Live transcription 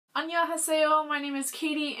Annyeonghaseyo, my name is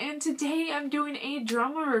Katie, and today I'm doing a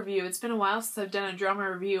drama review. It's been a while since I've done a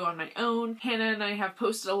drama review on my own. Hannah and I have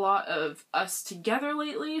posted a lot of us together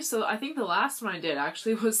lately, so I think the last one I did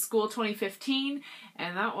actually was School 2015,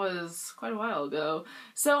 and that was quite a while ago.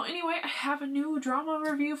 So anyway, I have a new drama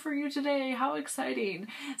review for you today. How exciting!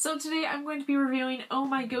 So today I'm going to be reviewing Oh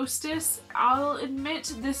My Ghostess. I'll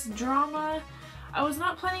admit this drama, I was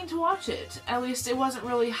not planning to watch it. At least it wasn't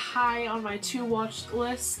really high on my to-watch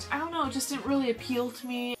list. I don't know, it just didn't really appeal to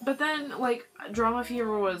me. But then, like, Drama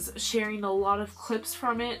Fever was sharing a lot of clips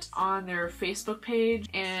from it on their Facebook page,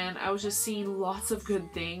 and I was just seeing lots of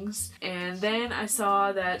good things. And then I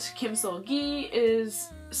saw that Kim Seol-gi is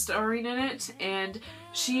starring in it, and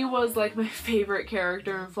she was like my favorite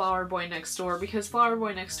character in Flower Boy Next Door, because Flower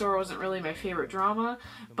Boy Next Door wasn't really my favorite drama,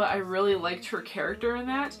 but I really liked her character in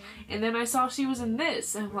that. And then I saw she was in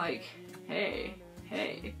this, and I'm like, hey,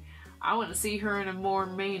 I want to see her in a more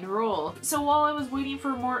main role. So while I was waiting for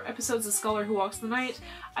more episodes of Scholar Who Walks the Night,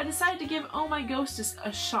 I decided to give Oh My Ghostess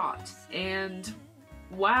a shot. And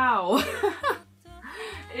wow.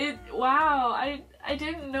 I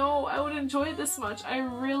didn't know I would enjoy it this much. I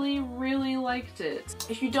really liked it.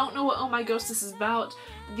 If you don't know what Oh My Ghostess is about,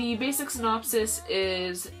 the basic synopsis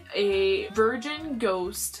is a virgin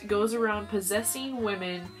ghost goes around possessing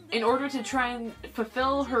women in order to try and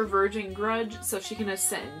fulfill her virgin grudge so she can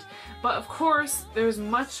ascend. But of course, there's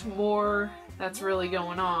much more that's really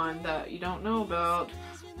going on that you don't know about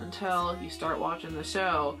until you start watching the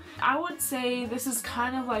show. I would say this is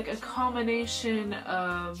kind of like a combination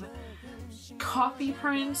of Coffee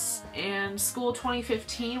Prince and School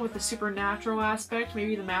 2015 with the supernatural aspect,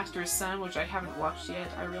 maybe The Master's Son, which I haven't watched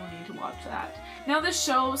yet. I really need to watch that. Now this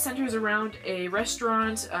show centers around a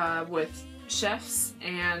restaurant with chefs,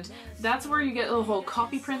 and that's where you get the whole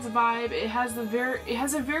Coffee Prince vibe. It has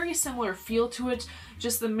a very similar feel to it,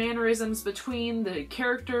 just the mannerisms between the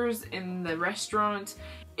characters in the restaurant.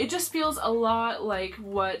 It just feels a lot like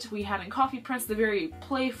what we had in Coffee Prince, the very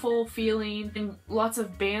playful feeling and lots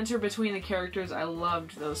of banter between the characters. I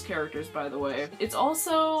loved those characters, by the way. It's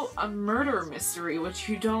also a murder mystery, which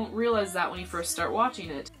you don't realize that when you first start watching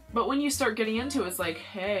it. But when you start getting into it, it's like,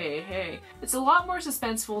 hey. It's a lot more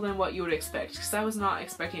suspenseful than what you would expect, because I was not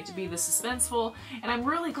expecting it to be this suspenseful, and I'm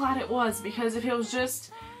really glad it was, because if it was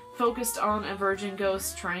just focused on a virgin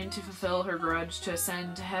ghost trying to fulfill her grudge to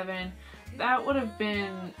ascend to heaven, that would have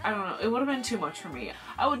been, I don't know, it would have been too much for me.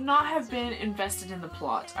 I would not have been invested in the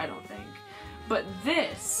plot, I don't think. But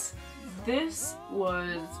this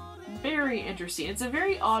was very interesting. It's a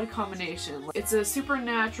very odd combination. It's a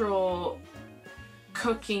supernatural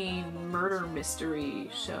cooking murder mystery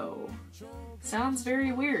show. Sounds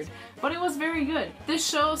very weird, but it was very good. This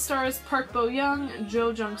show stars Park Bo-young,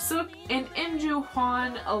 Jo Jung-suk, and Im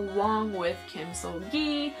Joo-hwan along with Kim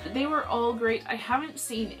Seol-gi. They were all great. I haven't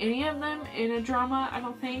seen any of them in a drama, I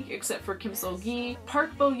don't think, except for Kim Seol-gi.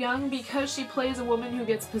 Park Bo-young, because she plays a woman who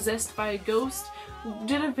gets possessed by a ghost,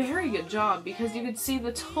 did a very good job, because you could see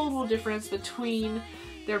the total difference between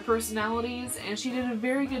their personalities, and she did a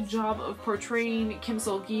very good job of portraying Kim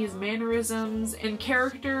Seol-gi's mannerisms and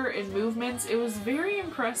character and movements. It was very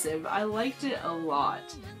impressive. I liked it a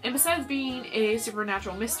lot. And besides being a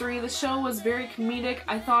supernatural mystery, the show was very comedic.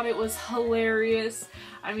 I thought it was hilarious.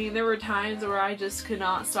 I mean, there were times where I just could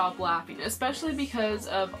not stop laughing, especially because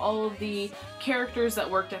of all of the characters that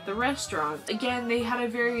worked at the restaurant. Again, they had a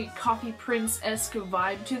very Coffee Prince-esque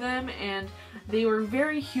vibe to them, and they were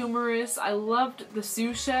very humorous. I loved the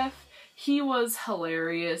sous chef. He was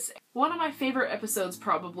hilarious. One of my favorite episodes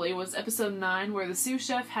probably was episode 9, where the sous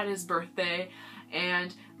chef had his birthday,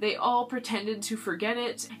 and they all pretended to forget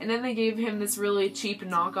it, and then they gave him this really cheap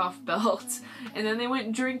knockoff belt, and then they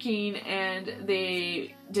went drinking and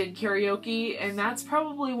they did karaoke, and that's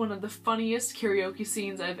probably one of the funniest karaoke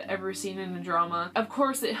scenes I've ever seen in a drama. Of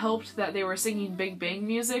course, it helped that they were singing Big Bang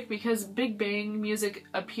music, because Big Bang music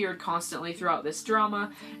appeared constantly throughout this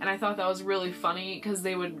drama, and I thought that was really funny, because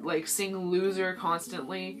they would like sing Loser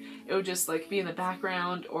constantly. It would just like be in the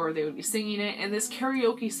background, or they would be singing it, and this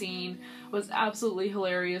karaoke scene was absolutely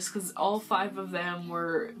hilarious, because all 5 of them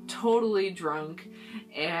were totally drunk,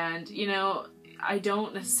 and you know, I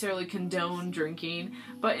don't necessarily condone drinking,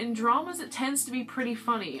 but in dramas it tends to be pretty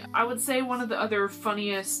funny. I would say one of the other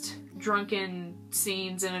funniest drunken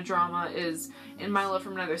scenes in a drama is in My Love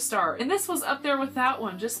from Another Star, and this was up there with that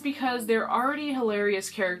one, just because they're already hilarious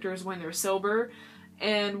characters when they're sober,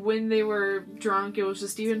 and when they were drunk it was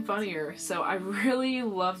just even funnier. So I really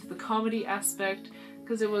loved the comedy aspect,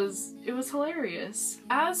 because it was hilarious.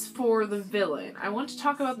 As for the villain, I want to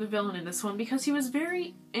talk about the villain in this one because he was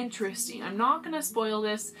very interesting. I'm not gonna spoil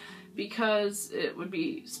this because it would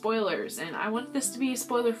be spoilers, and I want this to be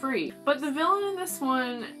spoiler free. But the villain in this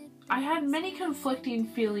one, I had many conflicting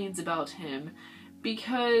feelings about him,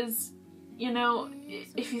 because, you know,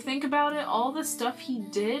 if you think about it, all the stuff he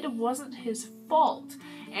did wasn't his fault,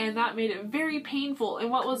 and that made it very painful. And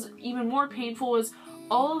what was even more painful was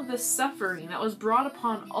all of the suffering that was brought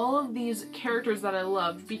upon all of these characters that I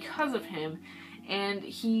loved because of him, and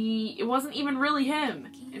it wasn't even really him.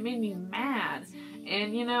 It made me mad.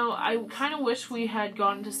 And, you know, I kind of wish we had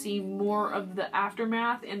gotten to see more of the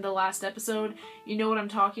aftermath in the last episode. You know what I'm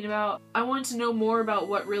talking about. I wanted to know more about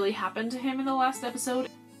what really happened to him in the last episode,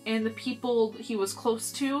 and the people he was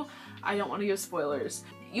close to. I don't want to give spoilers.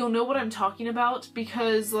 You'll know what I'm talking about,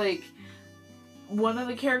 because, like, one of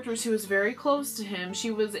the characters who was very close to him,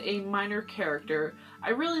 she was a minor character. I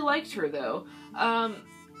really liked her, though.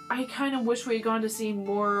 I kind of wish we had gone to see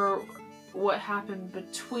more what happened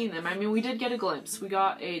between them. I mean, we did get a glimpse. We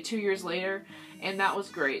got a 2 years later, and that was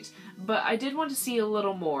great. But I did want to see a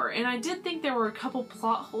little more, and I did think there were a couple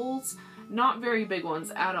plot holes, not very big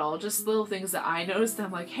ones at all, just little things that I noticed.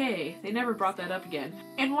 I'm like, hey, they never brought that up again.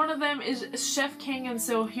 And one of them is Chef King and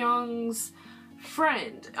So-hyung's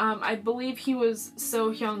friend. I believe he was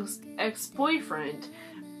So-hyung's ex-boyfriend,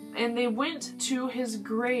 and they went to his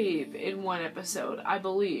grave in one episode, I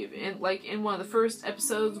believe. And like in one of the first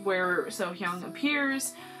episodes where So-hyung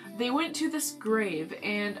appears, they went to this grave,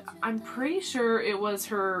 and I'm pretty sure it was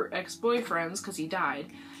her ex-boyfriend's, because he died,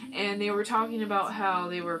 and they were talking about how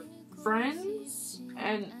they were friends,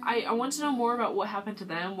 and I want to know more about what happened to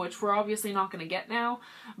them, which we're obviously not going to get now,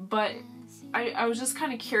 but I was just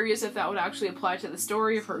kind of curious if that would actually apply to the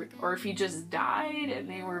story, or if he just died and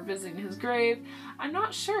they were visiting his grave. I'm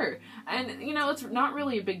not sure. And, you know, it's not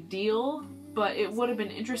really a big deal, but it would have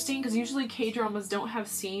been interesting, because usually K-dramas don't have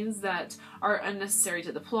scenes that are unnecessary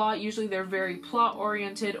to the plot. Usually they're very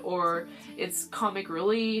plot-oriented, or it's comic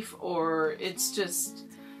relief, or it's just...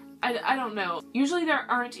 I don't know. Usually there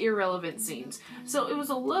aren't irrelevant scenes. So it was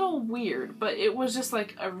a little weird, but it was just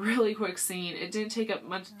like a really quick scene. It didn't take up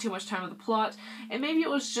too much time of the plot, and maybe it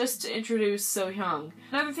was just to introduce So-hyung.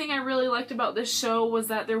 Another thing I really liked about this show was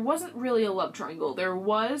that there wasn't really a love triangle. There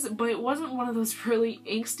was, but it wasn't one of those really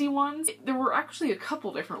angsty ones. There were actually a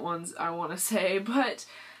couple different ones, I want to say, but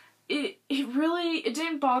it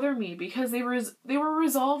didn't bother me, because they were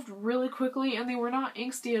resolved really quickly, and they were not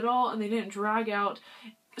angsty at all, and they didn't drag out.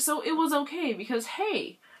 So it was okay, because,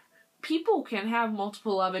 hey, people can have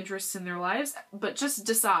multiple love interests in their lives, but just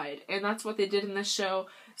decide. And that's what they did in this show,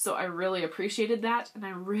 so I really appreciated that, and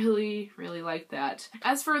I really, really liked that.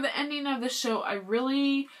 As for the ending of the show, I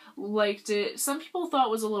really liked it. Some people thought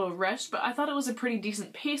it was a little rushed, but I thought it was a pretty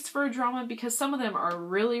decent pace for a drama, because some of them are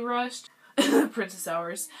really rushed. Princess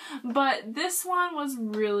Hours. But this one was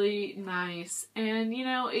really nice, and, you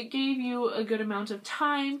know, it gave you a good amount of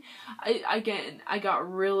time. I got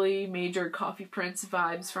really major Coffee Prince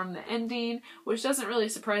vibes from the ending, which doesn't really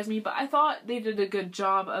surprise me, but I thought they did a good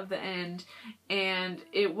job of the end, and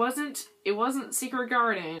it wasn't Secret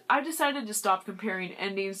Garden. I decided to stop comparing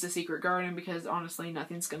endings to Secret Garden, because honestly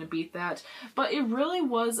nothing's gonna beat that, but it really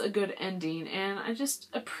was a good ending, and I just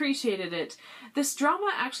appreciated it. This drama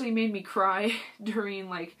actually made me cry during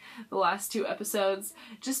like the last 2 episodes,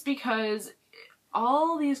 just because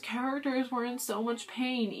all these characters were in so much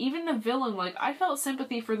pain. Even the villain, like, I felt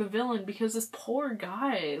sympathy for the villain, because this poor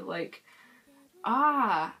guy, like,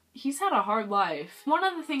 he's had a hard life. One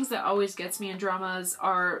of the things that always gets me in dramas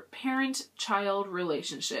are parent-child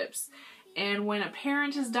relationships. And when a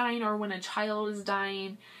parent is dying, or when a child is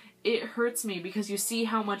dying, it hurts me, because you see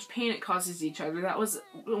how much pain it causes each other. That was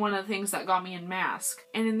one of the things that got me in Mask.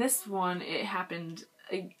 And in this one, it happened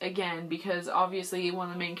again, because obviously one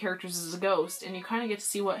of the main characters is a ghost, and you kind of get to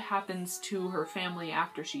see what happens to her family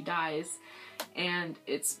after she dies. And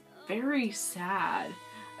it's very sad.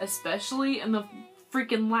 Especially in the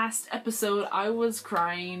freaking last episode, I was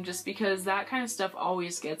crying, just because that kind of stuff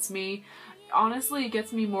always gets me. Honestly, it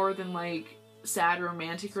gets me more than, like, sad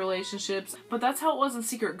romantic relationships. But that's how it was in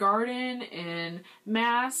Secret Garden, in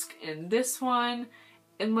Mask, in this one,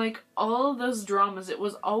 in, like, all of those dramas. It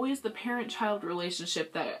was always the parent-child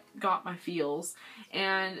relationship that got my feels.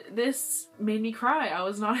 And this made me cry. I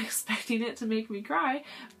was not expecting it to make me cry,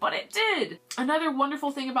 but it did! Another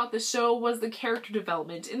wonderful thing about this show was the character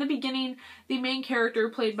development. In the beginning, the main character,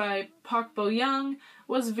 played by Park Bo-young,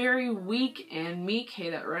 was very weak and meek,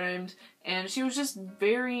 hey that rhymed, and she was just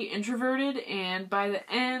very introverted, and by the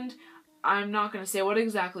end, I'm not going to say what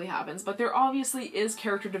exactly happens, but there obviously is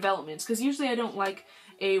character development, because usually I don't like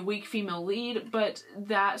a weak female lead, but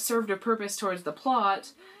that served a purpose towards the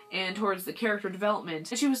plot, and towards the character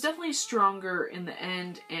development. And she was definitely stronger in the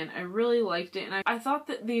end, and I really liked it. And I thought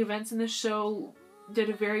that the events in this show did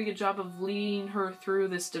a very good job of leading her through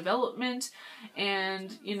this development,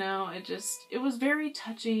 and you know, it was very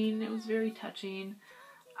touching. It was very touching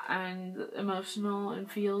and emotional and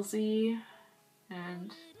feelsy,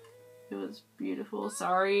 and it was beautiful.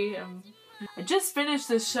 Sorry, I just finished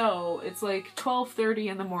this show. It's like 12:30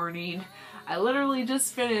 in the morning. I literally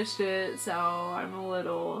just finished it, so I'm a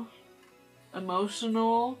little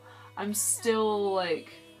emotional. I'm still like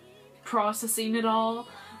processing it all,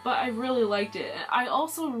 but I really liked it. I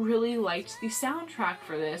also really liked the soundtrack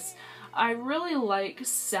for this. I really like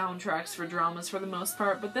soundtracks for dramas for the most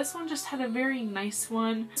part, but this one just had a very nice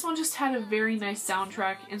one. This one just had a very nice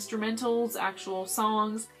soundtrack, instrumentals, actual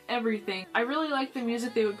songs, everything. I really liked the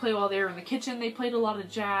music they would play while they were in the kitchen. They played a lot of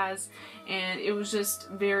jazz, and it was just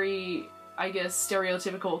very, I guess,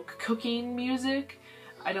 stereotypical cooking music.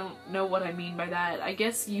 I don't know what I mean by that. I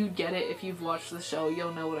guess you get it if you've watched the show.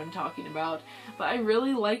 You'll know what I'm talking about. But I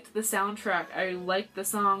really liked the soundtrack. I liked the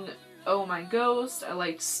song Oh My Ghost. I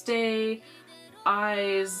liked Stay,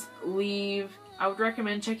 Eyes, Leave. I would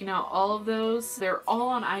recommend checking out all of those. They're all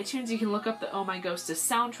on iTunes. You can look up the Oh My Ghostess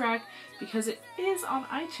soundtrack because it is on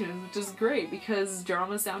iTunes, which is great because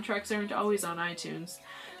drama soundtracks aren't always on iTunes.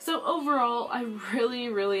 So overall, I really,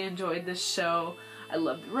 really enjoyed this show. I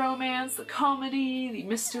loved the romance, the comedy, the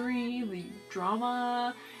mystery, the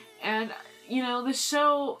drama, and you know, the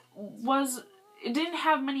show it didn't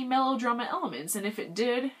have many melodrama elements, and if it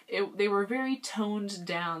did, they were very toned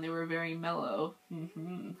down. They were very mellow.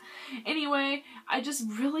 Anyway, I just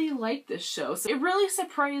really liked this show. So it really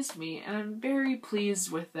surprised me, and I'm very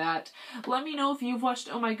pleased with that. Let me know if you've watched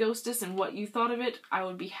Oh My Ghostess and what you thought of it. I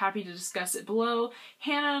would be happy to discuss it below.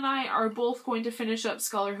 Hannah and I are both going to finish up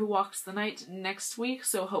Scholar Who Walks the Night next week,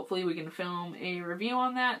 so hopefully we can film a review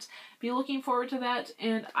on that. Be looking forward to that,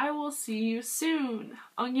 and I will see you soon.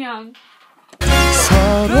 annyeong.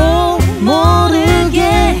 서로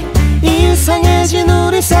모르게 이상해진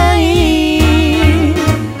우리 사이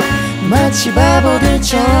마치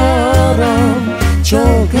바보들처럼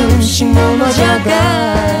조금씩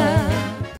무너져가